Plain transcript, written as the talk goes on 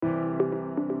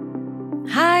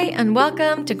Hi and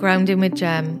welcome to Grounding with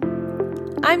Gem.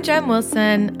 I'm Gem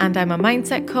Wilson and I'm a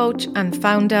mindset coach and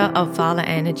founder of Vala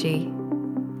Energy.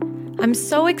 I'm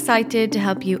so excited to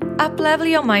help you up-level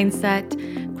your mindset,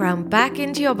 ground back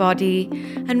into your body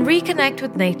and reconnect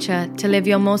with nature to live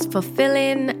your most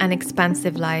fulfilling and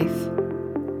expansive life.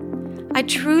 I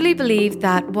truly believe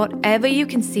that whatever you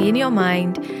can see in your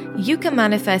mind, you can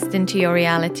manifest into your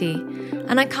reality.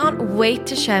 And I can't wait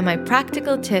to share my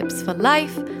practical tips for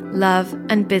life, love,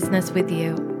 and business with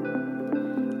you.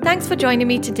 Thanks for joining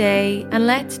me today, and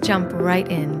let's jump right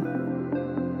in.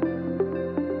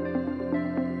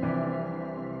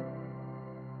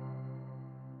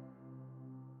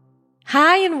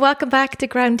 Hi, and welcome back to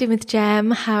Grounding with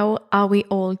Gem. How are we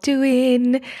all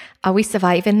doing? Are we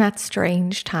surviving that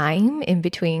strange time in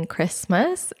between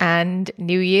Christmas and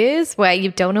New Year's where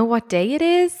you don't know what day it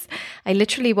is? I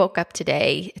literally woke up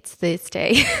today, it's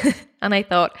Thursday, and I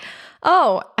thought,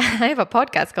 oh, I have a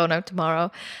podcast going out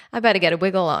tomorrow. I better get a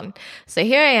wiggle on. So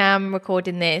here I am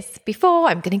recording this before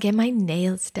I'm going to get my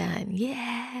nails done.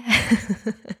 Yeah.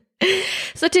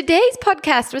 So today's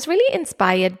podcast was really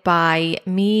inspired by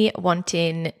me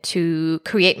wanting to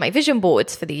create my vision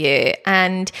boards for the year.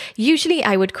 And usually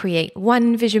I would create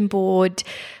one vision board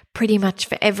pretty much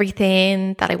for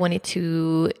everything that I wanted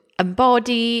to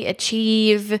embody,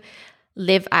 achieve,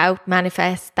 live out,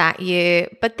 manifest that year.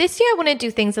 But this year I want to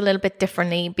do things a little bit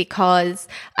differently because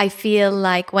I feel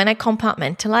like when I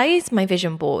compartmentalize my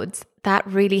vision boards, that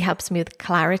really helps me with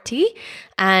clarity.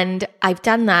 And I've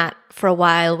done that for a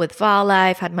while with Vala.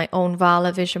 I've had my own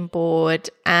Vala vision board,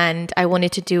 and I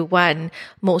wanted to do one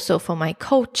more so for my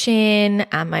coaching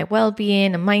and my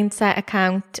well-being and mindset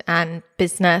account and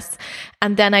business.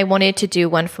 And then I wanted to do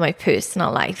one for my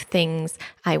personal life, things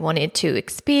I wanted to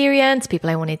experience,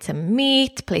 people I wanted to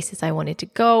meet, places I wanted to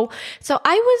go. So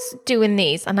I was doing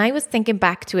these, and I was thinking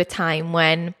back to a time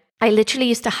when I literally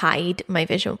used to hide my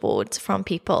vision boards from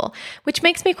people, which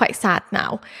makes me quite sad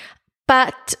now.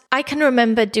 But I can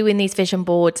remember doing these vision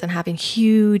boards and having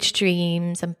huge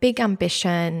dreams and big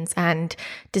ambitions and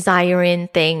desiring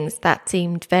things that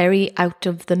seemed very out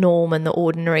of the norm and the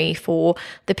ordinary for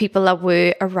the people that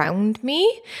were around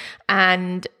me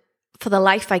and for the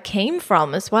life I came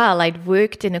from as well. I'd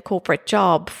worked in a corporate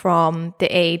job from the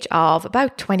age of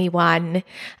about 21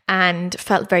 and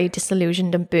felt very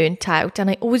disillusioned and burnt out. And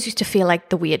I always used to feel like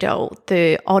the weirdo,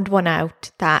 the odd one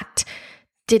out that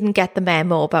didn't get the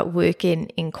memo about working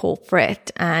in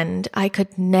corporate. And I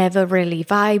could never really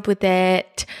vibe with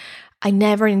it. I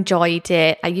never enjoyed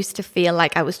it. I used to feel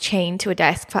like I was chained to a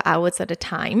desk for hours at a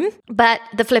time. But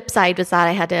the flip side was that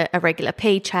I had a regular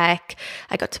paycheck.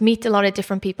 I got to meet a lot of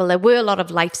different people. There were a lot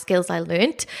of life skills I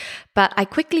learned, but I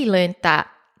quickly learned that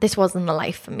this wasn't the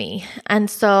life for me. And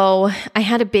so I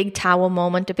had a big tower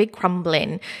moment, a big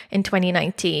crumbling in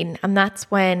 2019. And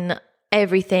that's when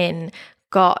everything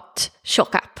got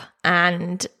shook up,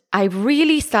 and I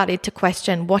really started to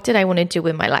question, what did I want to do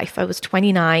with my life? I was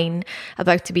 29,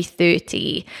 about to be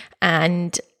 30,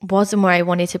 and wasn't where I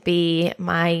wanted to be.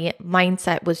 My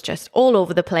mindset was just all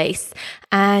over the place.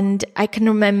 And I can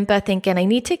remember thinking, I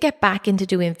need to get back into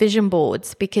doing vision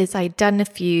boards because I'd done a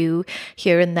few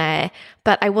here and there,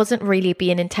 but I wasn't really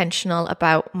being intentional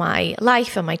about my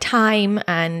life and my time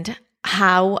and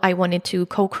how I wanted to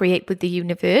co-create with the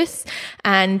universe.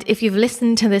 And if you've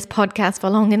listened to this podcast for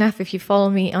long enough, if you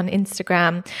follow me on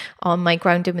Instagram, on my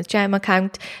Grounding with Gem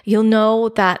account, you'll know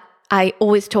that I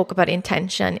always talk about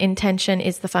intention. Intention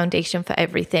is the foundation for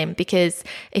everything, because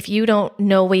if you don't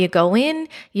know where you're going,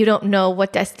 you don't know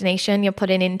what destination you're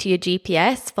putting into your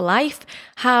GPS for life,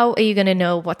 how are you going to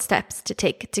know what steps to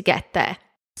take to get there?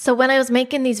 So when I was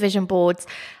making these vision boards,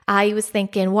 I was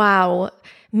thinking, wow,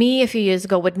 me a few years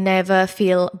ago would never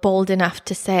feel bold enough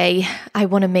to say, I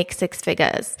want to make 6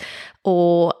 figures,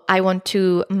 or I want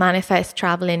to manifest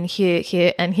traveling here,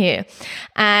 here, and here.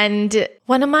 And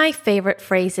one of my favorite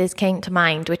phrases came to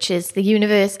mind, which is the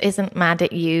universe isn't mad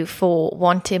at you for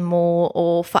wanting more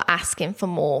or for asking for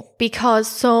more, because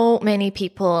so many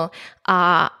people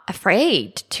are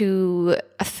afraid to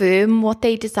affirm what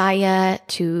they desire,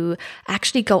 to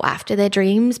actually go after their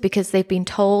dreams because they've been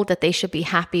told that they should be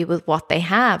happy with what they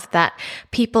have, that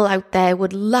people out there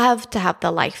would love to have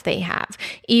the life they have,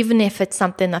 even if it's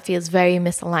something that feels very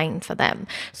misaligned for them.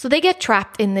 So they get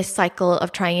trapped in this cycle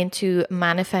of trying to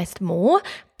manifest more,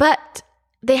 but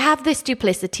they have this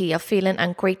duplicity of feeling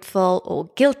ungrateful or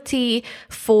guilty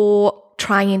for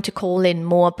trying to call in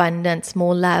more abundance,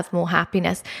 more love, more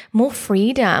happiness, more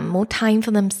freedom, more time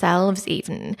for themselves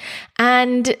even.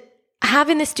 And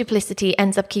having this duplicity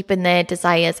ends up keeping their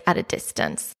desires at a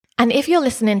distance. And if you're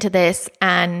listening to this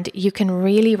and you can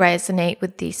really resonate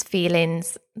with these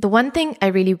feelings, the one thing I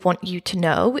really want you to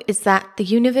know is that the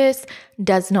universe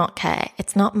does not care.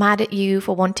 It's not mad at you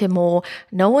for wanting more.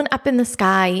 No one up in the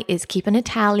sky is keeping a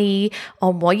tally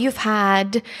on what you've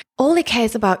had. All it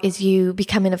cares about is you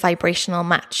becoming a vibrational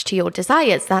match to your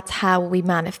desires. That's how we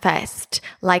manifest.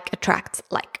 Like attracts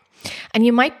like. And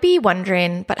you might be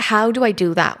wondering, but how do I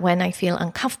do that when I feel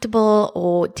uncomfortable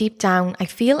or deep down I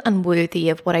feel unworthy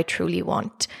of what I truly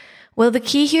want? Well, the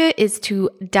key here is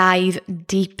to dive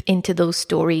deep into those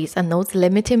stories and those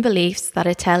limiting beliefs that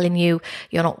are telling you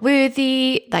you're not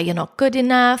worthy, that you're not good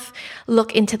enough.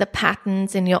 Look into the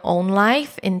patterns in your own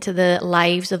life, into the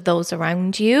lives of those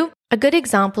around you. A good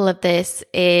example of this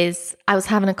is I was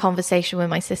having a conversation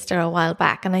with my sister a while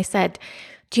back and I said,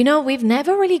 do you know, we've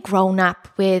never really grown up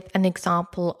with an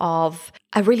example of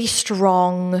a really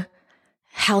strong,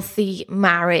 healthy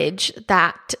marriage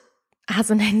that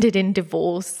hasn't ended in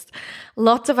divorce.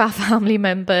 Lots of our family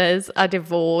members are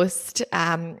divorced.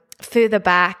 Further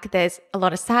back, there's a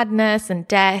lot of sadness and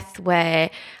death where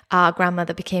our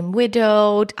grandmother became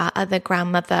widowed. Our other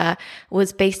grandmother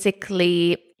was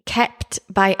basically kept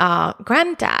by our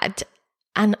granddad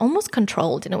and almost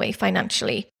controlled in a way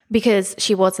financially, because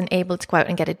she wasn't able to go out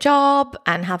and get a job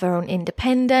and have her own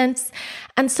independence.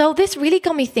 And so this really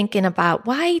got me thinking about,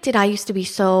 why did I used to be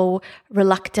so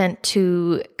reluctant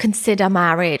to consider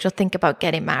marriage or think about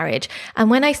getting married? And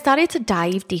when I started to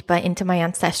dive deeper into my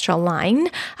ancestral line,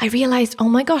 I realized, oh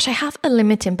my gosh, I have a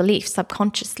limiting belief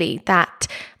subconsciously that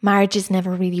marriages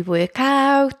never really work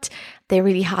out. They're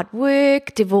really hard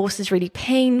work. Divorce is really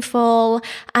painful.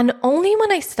 And only when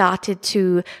I started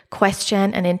to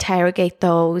question and interrogate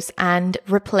those and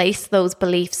replace those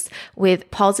beliefs with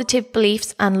positive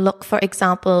beliefs and look for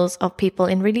examples of people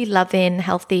in really loving,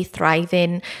 healthy,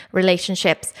 thriving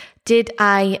relationships, did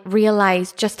I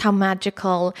realize just how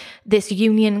magical this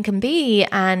union can be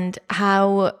and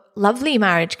how lovely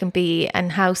marriage can be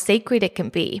and how sacred it can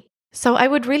be. So I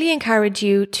would really encourage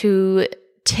you to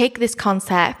take this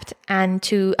concept and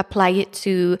to apply it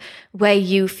to where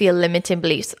you feel limiting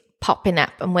beliefs popping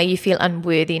up and where you feel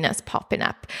unworthiness popping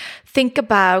up. Think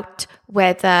about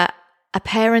whether a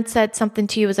parent said something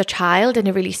to you as a child and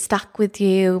it really stuck with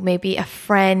you. Maybe a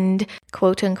friend,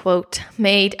 quote unquote,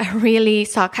 made a really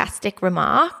sarcastic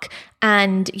remark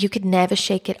and you could never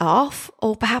shake it off.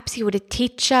 Or perhaps you had a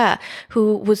teacher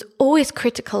who was always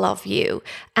critical of you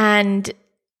and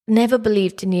never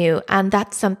believed in you, and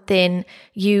that's something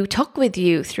you took with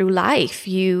you through life.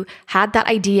 You had that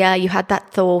idea, you had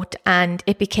that thought, and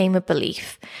it became a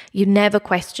belief. You never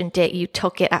questioned it, you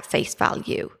took it at face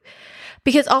value.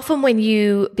 Because often when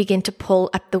you begin to pull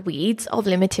up the weeds of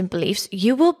limiting beliefs,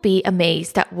 you will be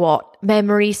amazed at what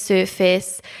memories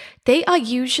surface. They are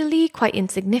usually quite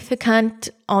insignificant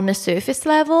on a surface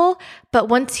level, but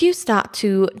once you start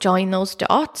to join those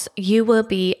dots, you will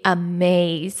be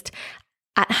amazed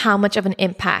at how much of an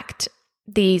impact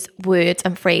these words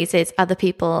and phrases other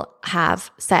people have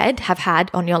said, have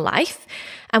had on your life.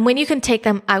 And when you can take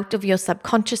them out of your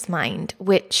subconscious mind,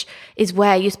 which is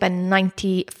where you spend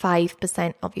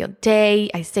 95% of your day,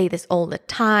 I say this all the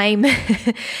time,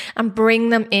 and bring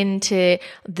them into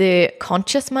the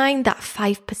conscious mind, that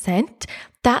 5%,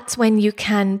 that's when you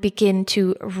can begin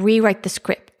to rewrite the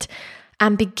script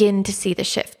and begin to see the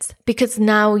shifts, because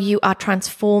now you are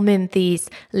transforming these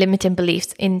limiting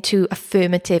beliefs into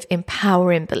affirmative,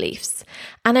 empowering beliefs.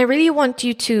 And I really want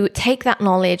you to take that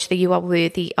knowledge that you are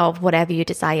worthy of whatever you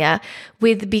desire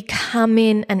with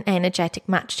becoming an energetic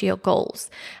match to your goals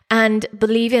and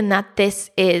believing that this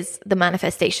is the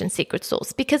manifestation secret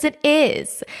sauce, because it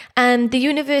is. And the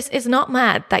universe is not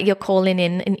mad that you're calling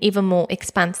in an even more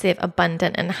expansive,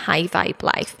 abundant, and high vibe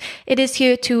life. It is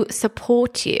here to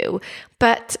support you.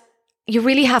 But you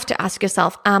really have to ask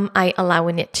yourself, am I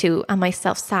allowing it to? Am I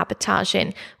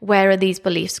self-sabotaging? Where are these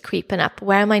beliefs creeping up?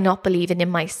 Where am I not believing in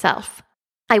myself?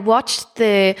 I watched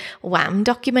the Wham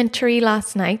documentary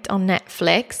last night on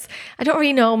Netflix. I don't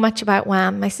really know much about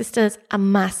Wham. My sister's a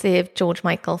massive George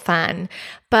Michael fan,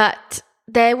 but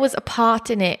there was a part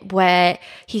in it where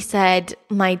he said,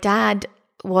 my dad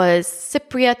was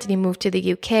Cypriot and he moved to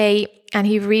the UK. And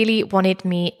he really wanted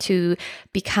me to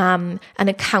become an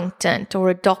accountant or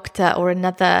a doctor or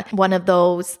another one of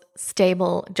those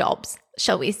stable jobs,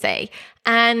 shall we say.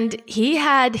 And he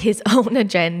had his own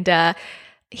agenda.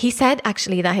 He said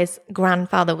actually that his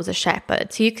grandfather was a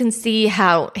shepherd. So you can see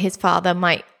how his father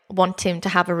might want him to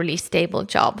have a really stable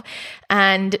job.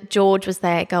 And George was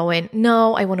there going,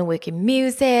 no, I want to work in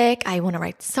music. I want to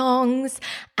write songs.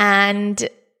 And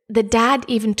the dad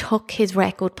even took his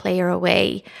record player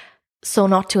away so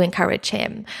not to encourage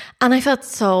him. And I felt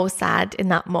so sad in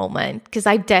that moment because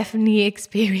I definitely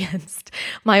experienced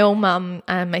my own mum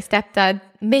and my stepdad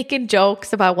making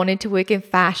jokes about wanting to work in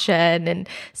fashion and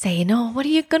saying, oh, what are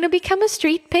you going to become, a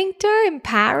street painter in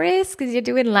Paris because you're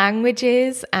doing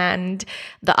languages and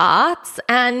the arts?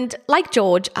 And like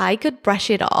George, I could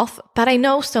brush it off, but I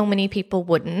know so many people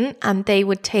wouldn't, and they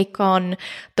would take on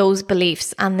those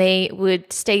beliefs and they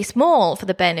would stay small for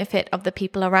the benefit of the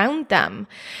people around them.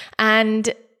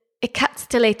 And it cuts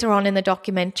to later on in the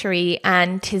documentary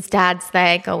and his dad's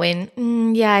there going,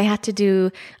 yeah, I had to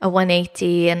do a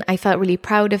 180 and I felt really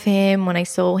proud of him when I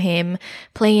saw him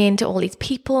playing to all these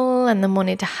people and then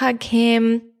wanted to hug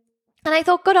him. And I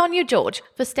thought, good on you, George,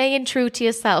 for staying true to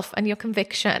yourself and your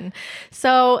conviction.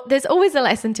 So there's always a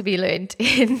lesson to be learned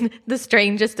in the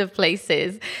strangest of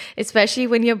places, especially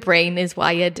when your brain is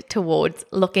wired towards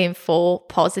looking for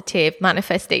positive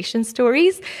manifestation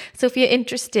stories. So if you're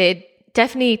interested,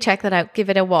 definitely check that out. Give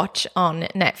it a watch on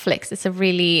Netflix. It's a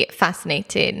really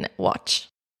fascinating watch.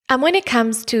 And when it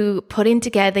comes to putting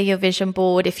together your vision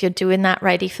board, if you're doing that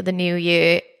ready for the new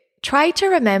year, try to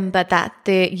remember that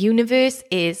the universe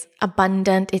is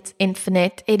abundant, it's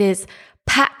infinite, it is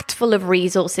packed full of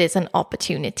resources and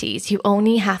opportunities. You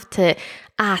only have to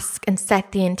ask and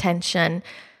set the intention.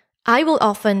 I will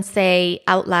often say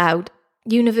out loud,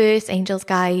 universe, angels,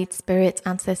 guides, spirits,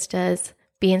 ancestors,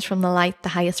 beings from the light, the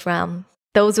highest realm.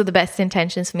 Those are the best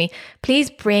intentions for me.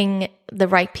 Please bring the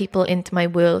right people into my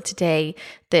world today.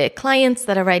 The clients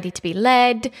that are ready to be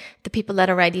led, the people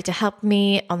that are ready to help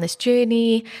me on this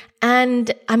journey.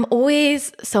 And I'm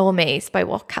always so amazed by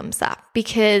what comes up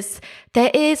because there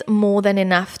is more than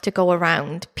enough to go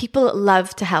around. People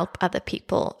love to help other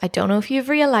people. I don't know if you've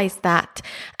realized that.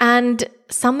 And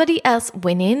somebody else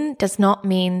winning does not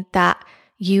mean that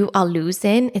you are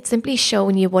losing. It's simply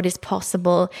showing you what is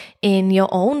possible in your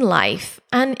own life.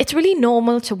 And it's really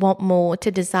normal to want more, to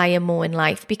desire more in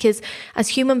life, because as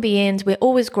human beings, we're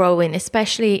always growing,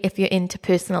 especially if you're into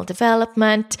personal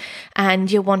development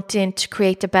and you're wanting to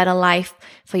create a better life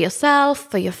for yourself,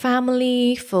 for your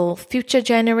family, for future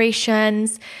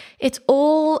generations. It's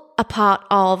all a part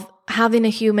of having a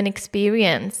human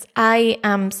experience. I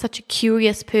am such a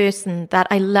curious person that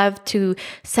I love to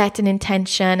set an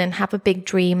intention and have a big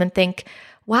dream and think,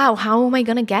 wow, how am I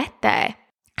going to get there?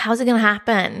 How's it going to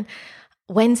happen?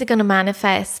 When's it going to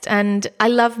manifest? And I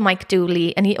love Mike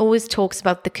Dooley, and he always talks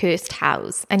about the cursed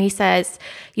house. And he says,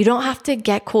 you don't have to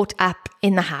get caught up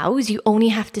in the house. You only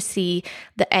have to see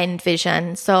the end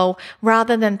vision. So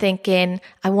rather than thinking,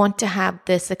 I want to have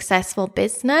the successful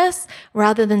business,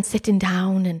 rather than sitting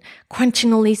down and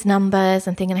crunching all these numbers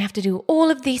and thinking I have to do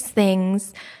all of these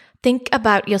things, think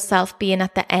about yourself being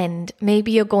at the end.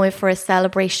 Maybe you're going for a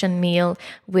celebration meal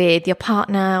with your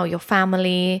partner or your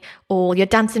family, or you're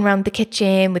dancing around the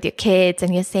kitchen with your kids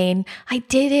and you're saying, I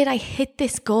did it, I hit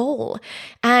this goal.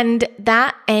 And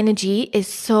that energy is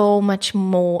so much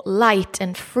more light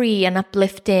and free and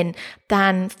uplifting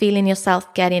than feeling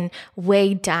yourself getting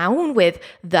weighed down with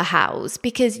the house,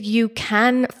 because you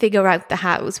can figure out the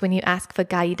house when you ask for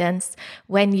guidance,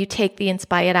 when you take the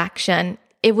inspired action.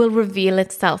 It will reveal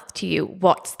itself to you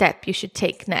what step you should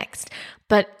take next.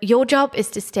 But your job is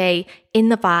to stay in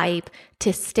the vibe,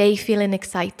 to stay feeling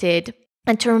excited,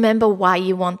 and to remember why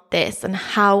you want this and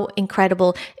how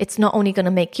incredible it's not only going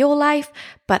to make your life,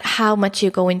 but how much you're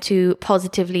going to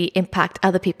positively impact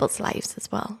other people's lives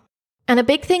as well. And a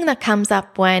big thing that comes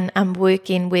up when I'm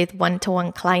working with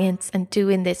one-to-one clients and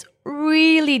doing this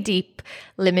really deep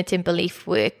limiting belief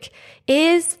work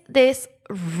is this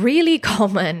really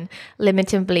common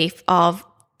limiting belief of,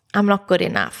 I'm not good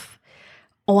enough,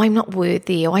 or I'm not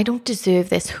worthy, or I don't deserve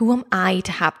this. Who am I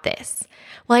to have this?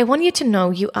 Well, I want you to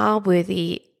know you are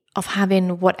worthy of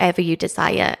having whatever you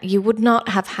desire. You would not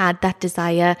have had that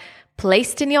desire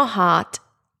placed in your heart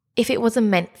if it wasn't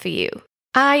meant for you.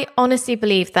 I honestly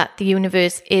believe that the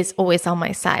universe is always on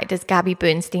my side. As Gabby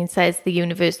Bernstein says, the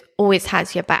universe always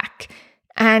has your back.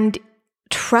 And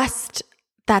trust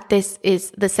that this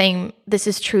is the same. This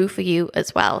is true for you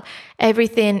as well.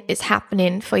 Everything is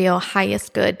happening for your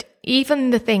highest good, even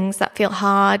the things that feel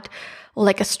hard or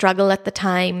like a struggle at the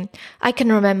time. I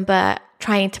can remember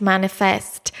trying to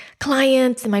manifest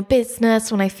clients in my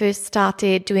business when I first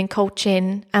started doing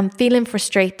coaching and feeling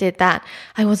frustrated that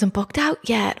I wasn't booked out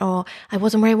yet, or I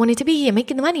wasn't where I wanted to be and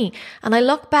making the money. And I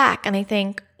look back and I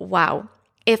think, wow,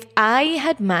 if I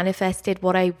had manifested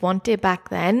what I wanted back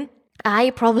then,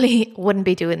 I probably wouldn't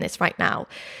be doing this right now,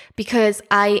 because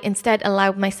I instead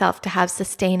allowed myself to have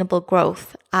sustainable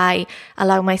growth. I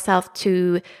allowed myself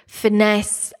to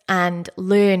finesse and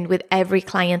learn with every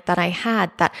client that I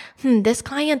had that, this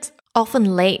client's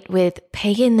often late with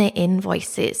paying their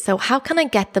invoices. So how can I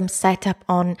get them set up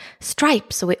on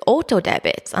Stripe so it auto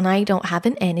debits and I don't have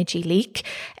an energy leak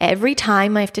every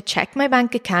time I have to check my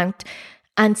bank account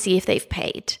and see if they've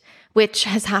paid, which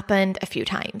has happened a few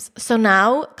times. So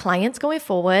now clients going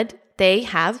forward, they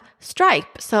have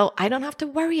Stripe, so I don't have to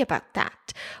worry about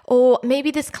that. Or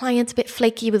maybe this client's a bit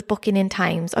flaky with booking in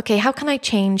times. Okay, how can I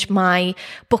change my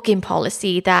booking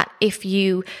policy that if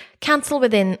you cancel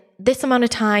within this amount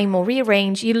of time or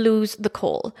rearrange, you lose the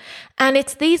call? And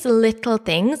it's these little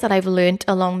things that I've learned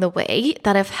along the way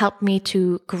that have helped me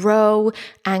to grow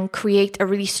and create a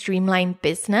really streamlined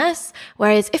business.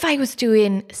 Whereas if I was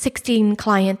doing 16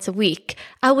 clients a week,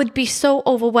 I would be so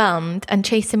overwhelmed and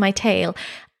chasing my tail.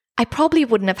 I probably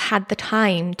wouldn't have had the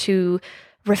time to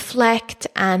reflect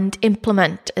and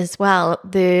implement as well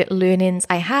the learnings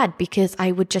I had, because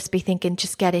I would just be thinking,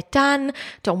 just get it done,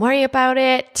 don't worry about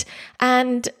it.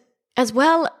 And as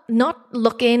well, not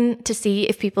looking to see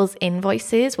if people's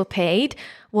invoices were paid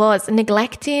was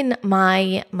neglecting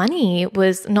my money,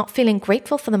 was not feeling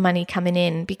grateful for the money coming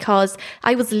in because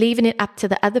I was leaving it up to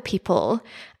the other people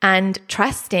and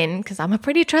trusting, because I'm a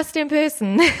pretty trusting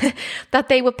person, that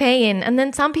they were paying. And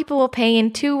then some people were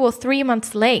paying 2 or 3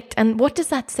 months late. And what does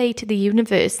that say to the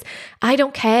universe? I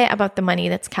don't care about the money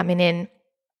that's coming in.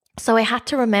 So I had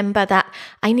to remember that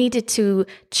I needed to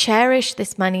cherish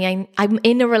this money. I'm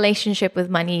in a relationship with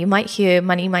money. You might hear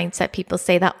money mindset people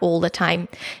say that all the time.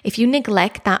 If you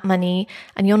neglect that money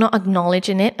and you're not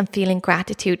acknowledging it and feeling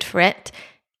gratitude for it,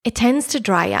 it tends to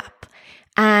dry up.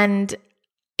 And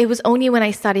it was only when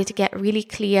I started to get really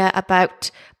clear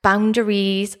about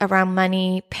boundaries around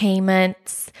money,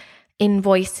 payments,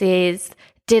 invoices,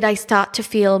 did I start to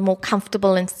feel more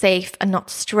comfortable and safe and not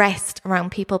stressed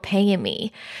around people paying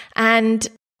me. And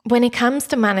when it comes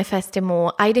to manifesting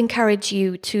more, I'd encourage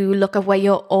you to look at where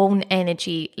your own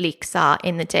energy leaks are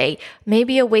in the day.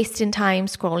 Maybe you're wasting time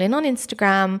scrolling on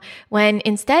Instagram when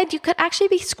instead you could actually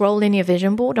be scrolling your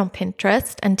vision board on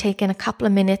Pinterest and taking a couple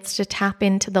of minutes to tap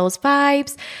into those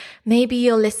vibes. Maybe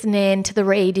you're listening to the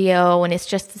radio and it's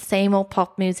just the same old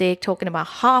pop music talking about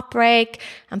heartbreak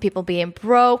and people being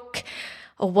broke,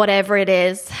 or whatever it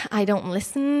is. I don't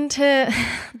listen to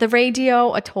the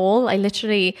radio at all. I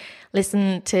literally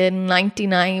listen to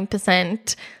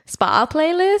 99% spa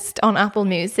playlist on Apple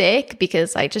Music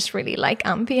because I just really like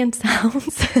ambient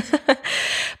sounds.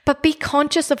 But be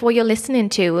conscious of what you're listening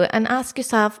to and ask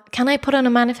yourself, can I put on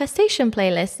a manifestation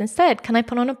playlist instead? Can I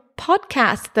put on a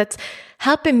podcast that's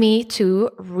helping me to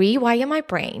rewire my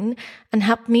brain and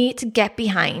help me to get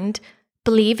behind,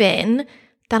 believe in,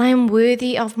 that I am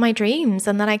worthy of my dreams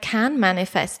and that I can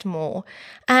manifest more.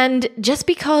 And just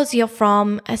because you're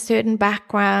from a certain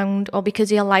background or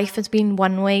because your life has been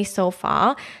one way so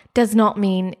far does not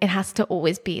mean it has to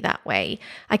always be that way.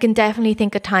 I can definitely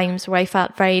think of times where I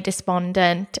felt very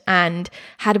despondent and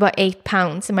had about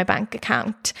 £8 in my bank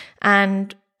account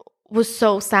and was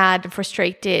so sad and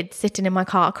frustrated, sitting in my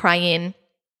car crying,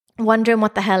 wondering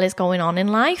what the hell is going on in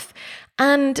life.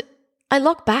 And I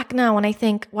look back now and I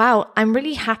think, wow, I'm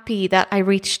really happy that I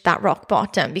reached that rock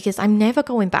bottom because I'm never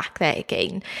going back there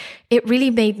again. It really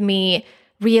made me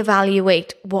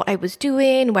reevaluate what I was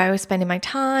doing, where I was spending my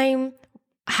time,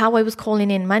 how I was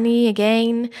calling in money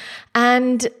again.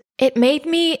 And it made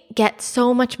me get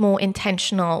so much more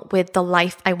intentional with the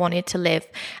life I wanted to live.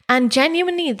 And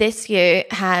genuinely this year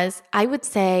has, I would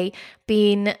say,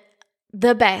 been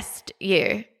the best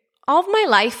year of my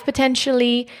life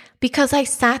potentially, because I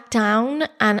sat down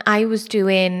and I was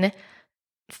doing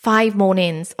 5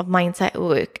 mornings of mindset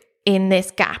work in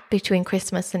this gap between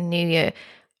Christmas and New Year,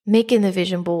 making the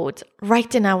vision boards,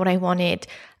 writing out what I wanted.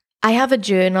 I have a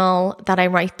journal that I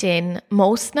write in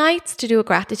most nights to do a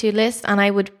gratitude list, and I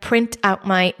would print out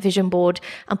my vision board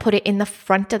and put it in the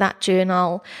front of that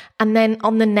journal. And then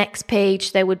on the next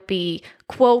page, there would be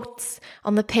quotes.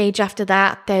 On the page after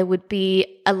that, there would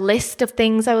be a list of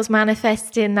things I was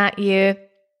manifesting that year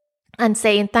and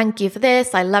saying, thank you for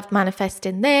this. I loved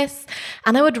manifesting this.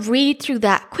 And I would read through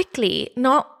that quickly,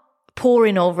 not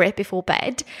poring over it before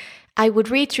bed. I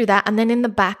would read through that, and then in the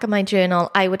back of my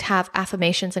journal, I would have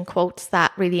affirmations and quotes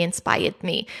that really inspired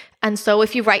me. And so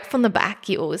if you write from the back,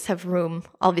 you always have room,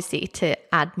 obviously, to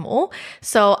add more.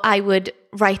 So I would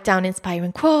write down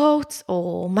inspiring quotes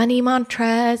or money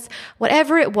mantras,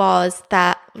 whatever it was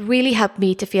that really helped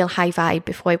me to feel high vibe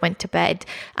before I went to bed.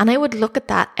 And I would look at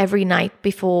that every night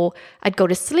before I'd go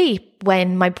to sleep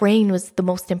when my brain was the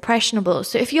most impressionable.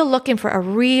 So if you're looking for a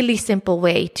really simple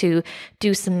way to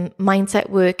do some mindset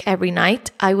work every night,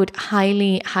 I would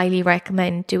highly, highly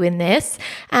recommend doing this.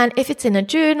 And if it's in a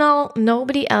journal,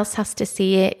 nobody else else has to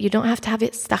see it. You don't have to have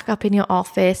it stuck up in your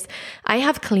office. I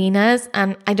have cleaners,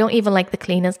 and I don't even like the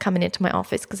cleaners coming into my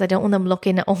office because I don't want them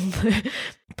looking at all the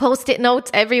post-it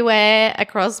notes everywhere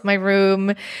across my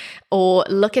room, or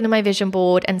looking at my vision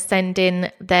board and sending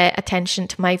their attention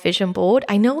to my vision board.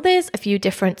 I know there's a few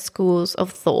different schools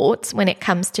of thoughts when it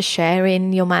comes to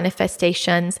sharing your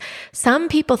manifestations. Some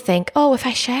people think, oh, if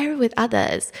I share it with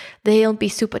others, they'll be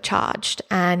supercharged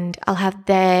and I'll have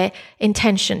their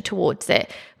intention towards it,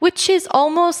 which is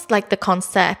almost like the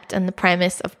concept and the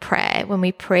premise of prayer. When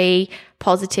we pray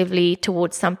positively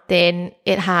towards something,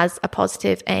 it has a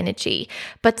positive energy.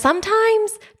 But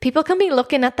sometimes people can be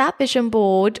looking at that vision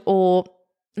board or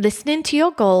listening to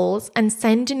your goals and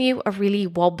sending you a really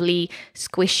wobbly,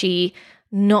 squishy,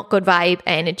 not good vibe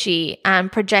energy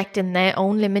and projecting their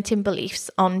own limiting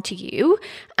beliefs onto you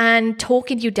and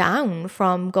talking you down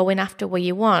from going after what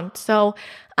you want. So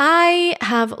I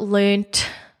have learned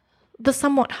the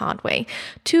somewhat hard way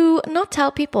to not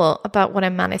tell people about what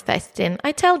I'm manifesting.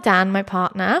 I tell Dan, my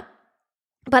partner,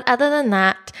 but other than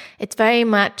that, it's very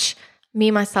much me,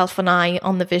 myself, and I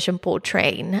on the vision board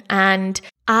train. And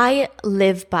I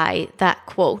live by that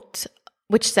quote,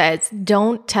 which says,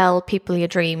 don't tell people your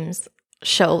dreams,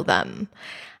 show them.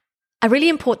 A really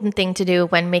important thing to do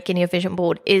when making your vision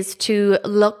board is to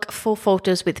look for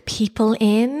photos with people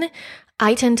in.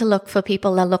 I tend to look for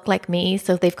people that look like me,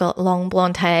 so they've got long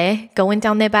blonde hair going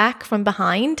down their back from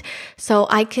behind, so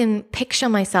I can picture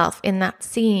myself in that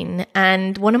scene.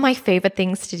 And one of my favorite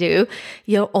things to do,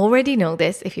 you'll already know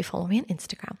this if you follow me on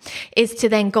Instagram, is to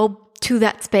then go to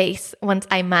that space once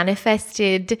I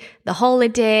manifested the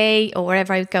holiday or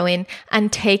wherever I was going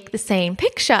and take the same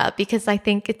picture, because I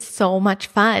think it's so much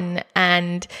fun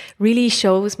and really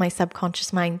shows my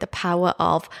subconscious mind the power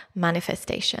of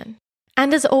manifestation.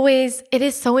 And as always, it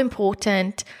is so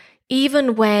important,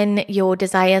 even when your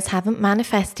desires haven't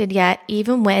manifested yet,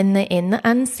 even when they're in the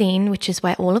unseen, which is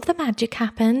where all of the magic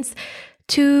happens,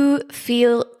 to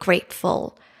feel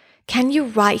grateful. Can you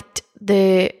write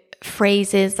the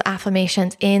phrases, the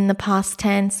affirmations in the past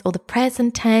tense or the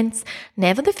present tense,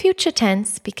 never the future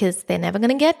tense, because they're never going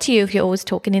to get to you if you're always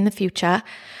talking in the future.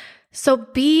 So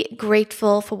be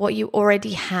grateful for what you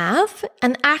already have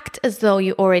and act as though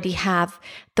you already have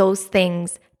those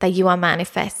things that you are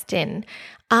manifesting.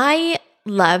 I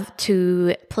love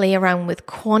to play around with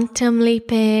quantum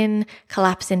leaping,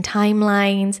 collapsing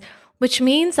timelines, which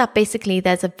means that basically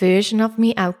there's a version of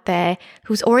me out there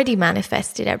who's already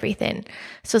manifested everything.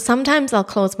 So sometimes I'll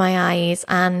close my eyes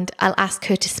and I'll ask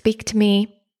her to speak to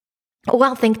me, or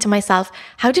I'll think to myself,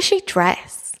 how does she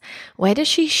dress? Where does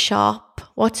she shop?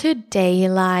 What's her day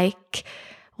like?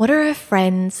 What are her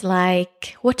friends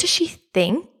like? What does she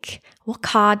think? What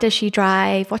car does she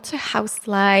drive? What's her house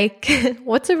like?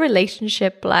 What's her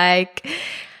relationship like?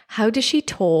 How does she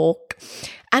talk?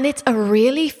 And it's a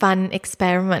really fun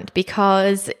experiment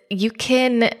because you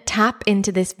can tap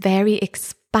into this very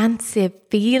expansive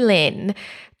feeling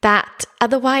that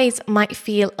otherwise might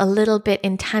feel a little bit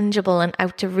intangible and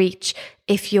out of reach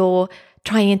if you're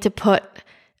trying to put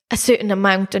a certain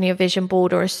amount on your vision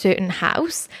board or a certain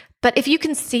house. But if you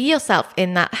can see yourself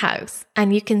in that house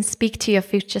and you can speak to your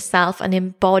future self and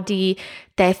embody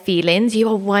their feelings, you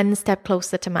are one step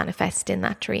closer to manifesting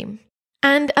that dream.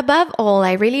 And above all,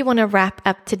 I really want to wrap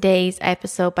up today's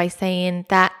episode by saying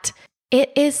that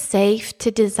it is safe to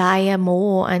desire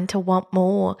more and to want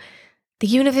more. The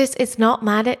universe is not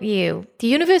mad at you. The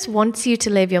universe wants you to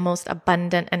live your most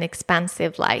abundant and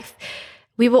expansive life.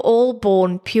 We were all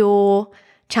born pure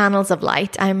channels of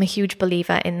light. I'm a huge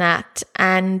believer in that.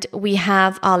 And we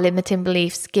have our limiting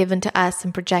beliefs given to us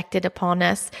and projected upon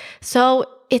us. So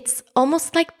it's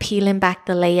almost like peeling back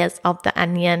the layers of the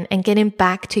onion and getting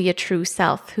back to your true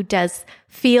self, who does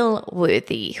feel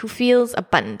worthy, who feels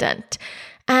abundant.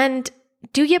 And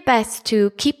do your best to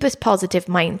keep this positive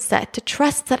mindset, to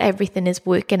trust that everything is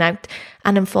working out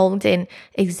and unfolding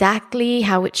exactly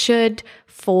how it should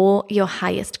for your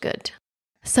highest good.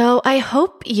 So I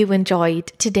hope you enjoyed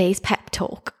today's pep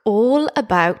talk, all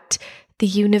about the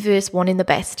universe wanting the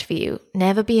best for you,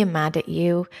 never being mad at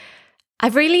you.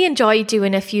 I've really enjoyed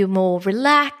doing a few more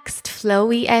relaxed,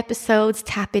 flowy episodes,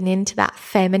 tapping into that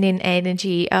feminine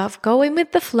energy of going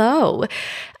with the flow.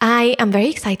 I am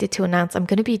very excited to announce I'm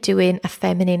going to be doing a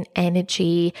feminine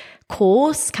energy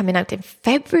course coming out in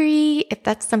February. If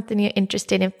that's something you're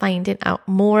interested in finding out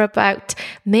more about,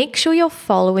 make sure you're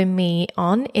following me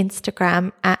on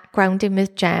Instagram at Grounding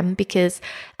with Gem, because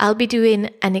I'll be doing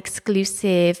an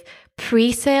exclusive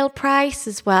pre-sale price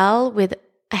as well, with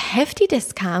a hefty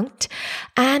discount,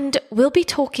 and we'll be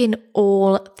talking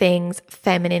all things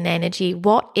feminine energy.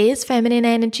 What is feminine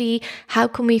energy? How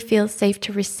can we feel safe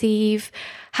to receive?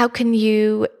 How can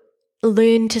you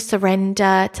learn to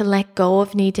surrender, to let go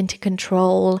of needing to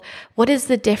control? What is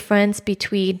the difference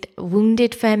between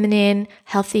wounded feminine,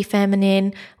 healthy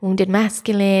feminine, wounded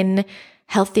masculine,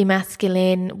 healthy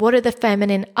masculine? What are the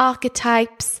feminine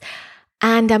archetypes?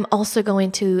 And I'm also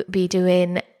going to be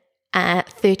doing a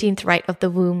 13th Rite of the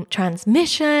Womb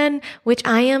transmission, which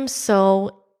I am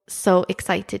so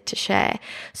excited to share.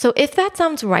 So if that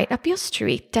sounds right up your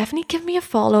street, definitely give me a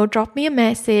follow, drop me a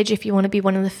message if you want to be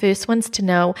one of the first ones to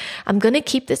know. I'm going to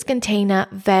keep this container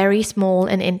very small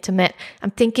and intimate.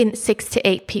 I'm thinking 6 to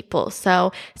 8 people.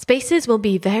 So spaces will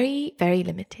be very, very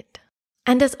limited.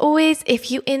 And as always,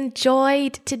 if you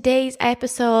enjoyed today's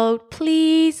episode,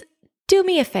 please do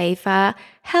me a favor,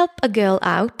 help a girl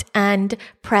out and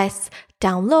press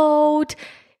download,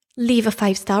 leave a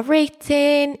 5-star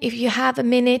rating. If you have a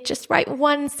minute, just write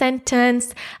one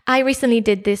sentence. I recently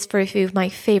did this for a few of my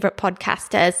favorite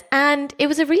podcasters, and it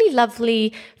was a really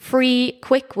lovely, free,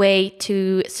 quick way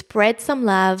to spread some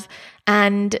love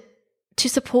and to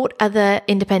support other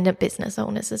independent business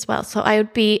owners as well. So I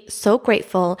would be so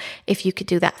grateful if you could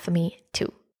do that for me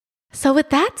too. So with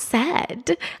that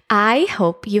said, I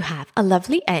hope you have a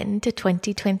lovely end to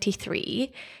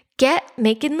 2023. Get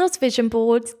making those vision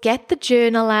boards, get the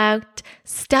journal out,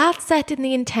 start setting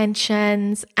the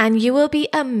intentions, and you will be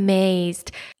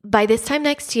amazed by this time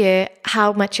next year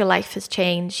how much your life has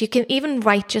changed. You can even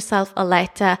write yourself a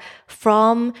letter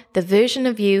from the version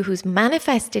of you who's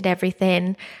manifested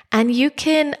everything, and you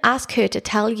can ask her to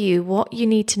tell you what you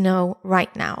need to know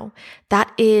right now.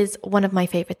 That is one of my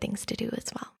favorite things to do as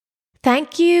well.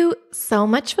 Thank you so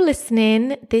much for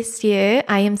listening this year.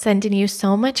 I am sending you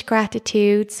so much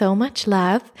gratitude, so much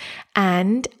love,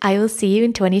 and I will see you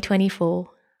in 2024.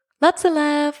 Lots of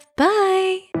love.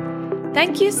 Bye.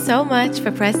 Thank you so much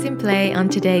for pressing play on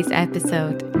today's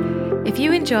episode. If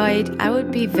you enjoyed, I would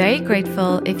be very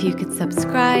grateful if you could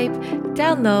subscribe,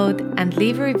 download, and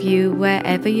leave a review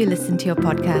wherever you listen to your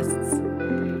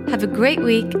podcasts. Have a great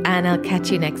week, and I'll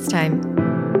catch you next time.